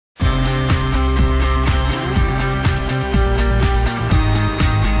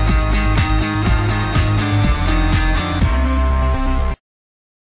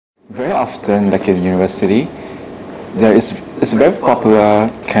often, like in university, it's a very popular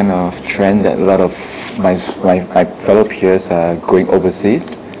kind of trend that a lot of my fellow peers are going overseas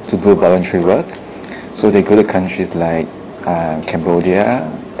to do voluntary work. So they go to countries like Cambodia,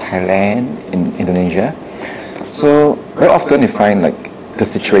 Thailand, Indonesia. So very often you find like the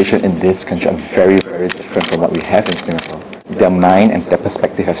situation in this country are very, very different from what we have in Singapore. Their mind and their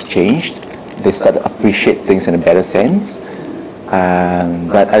perspective has changed. They start to appreciate things in a better sense.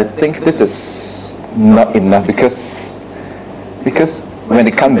 But I think this is not enough because when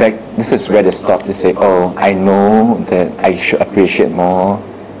they come back, this is where they stop. They say, oh, I know that I should appreciate more.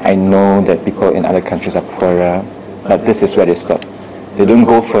 I know that people in other countries are poorer. But this is where they stop. They don't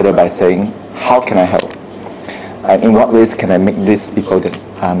go further by saying, how can I help? And in what ways can I make these people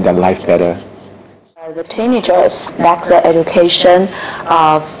their life better? The teenagers lack the education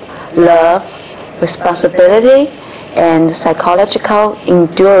of love, responsibility, and psychological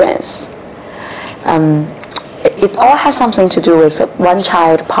endurance. It all has something to do with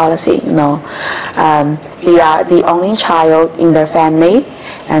one-child policy, you know. They are the only child in their family,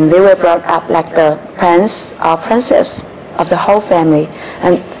 and they were brought up like the prince or princess of the whole family.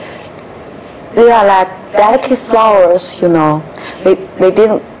 And they are like delicate flowers, you know. They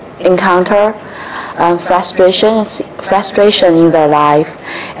didn't encounter frustration in their life,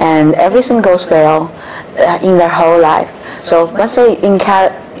 and everything goes well in their whole life. So once they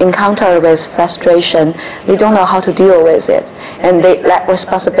encounter with frustration, they don't know how to deal with it, and they lack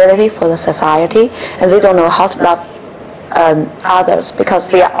responsibility for the society, and they don't know how to love others because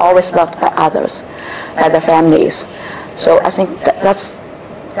they are always loved by others, by their families. So I think that's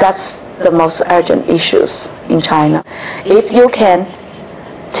the most urgent issues in China. If you can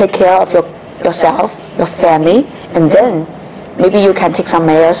take care of yourself, your family, and then maybe you can take some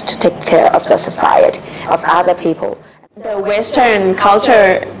measures to take care of the society, of other people. The Western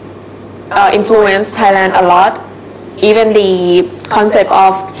culture influenced Thailand a lot. Even the concept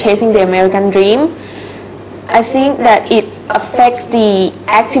of chasing the American dream, I think that it affects the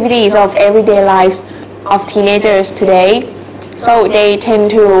activities of everyday lives of teenagers today. So they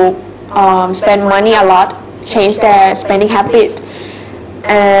tend to spend money a lot, change their spending habit,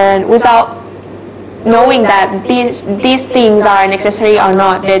 and without knowing that these things are necessary or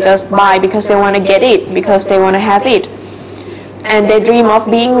not, they just buy because they want to get it, because they want to have it. And they dream of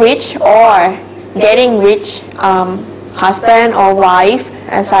being rich or getting rich husband or wife.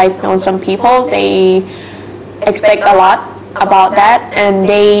 As I've known some people, they expect a lot about that, and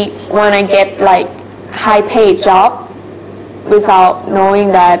they want to get like high-paid job without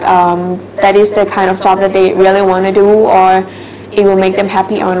knowing that that is the kind of job that they really want to do, or it will make them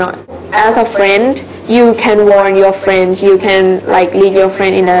happy or not. As a friend, you can warn your friends, you can like lead your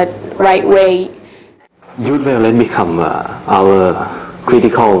friend in the right way. Youth violence become our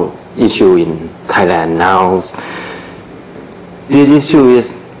critical issue in Thailand now. This issue is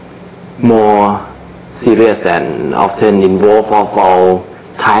more serious and often involve of all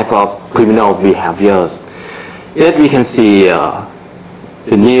type of criminal behaviors. Yet we can see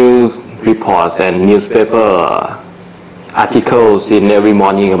the news reports and newspaper articles in every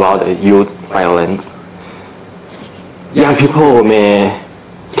morning about youth violence. Young people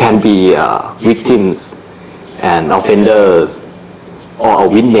can be victims and offenders, or a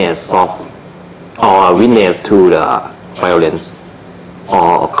witness to the violence,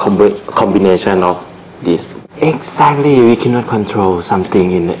 or a combination of this. Exactly, we cannot control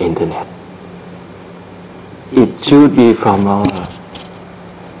something in the internet. It should be from our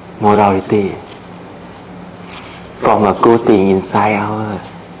morality, from a good thing inside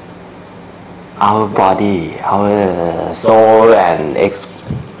our body, our soul and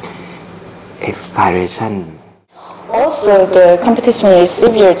expiration. Also, the competition is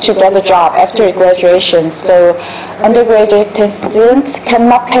severe to get a job after graduation, so undergraduate students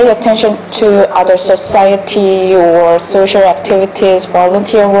cannot pay attention to other society or social activities,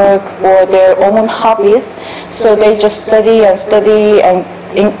 volunteer work, or their own hobbies. So they just study study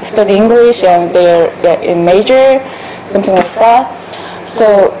English and their major, something like that.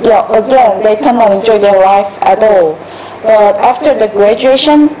 So yeah, again, they cannot enjoy their life at all. But after the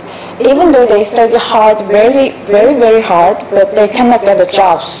graduation, even though they study hard, very, very, very hard, but they cannot get a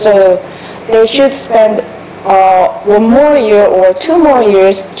job. So they should spend 1 more year or 2 more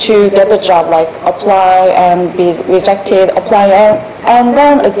years to get a job, like apply and be rejected, apply and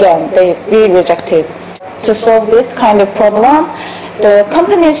then again they be rejected. To solve this kind of problem, the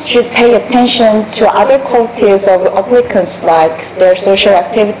companies should pay attention to other qualities of applicants, like their social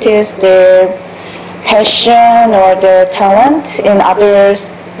activities, their passion or their talent in other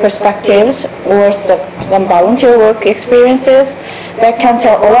perspectives or some volunteer work experiences that can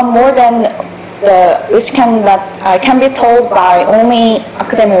tell a lot more than which can be told by only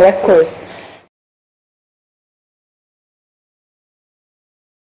academic records.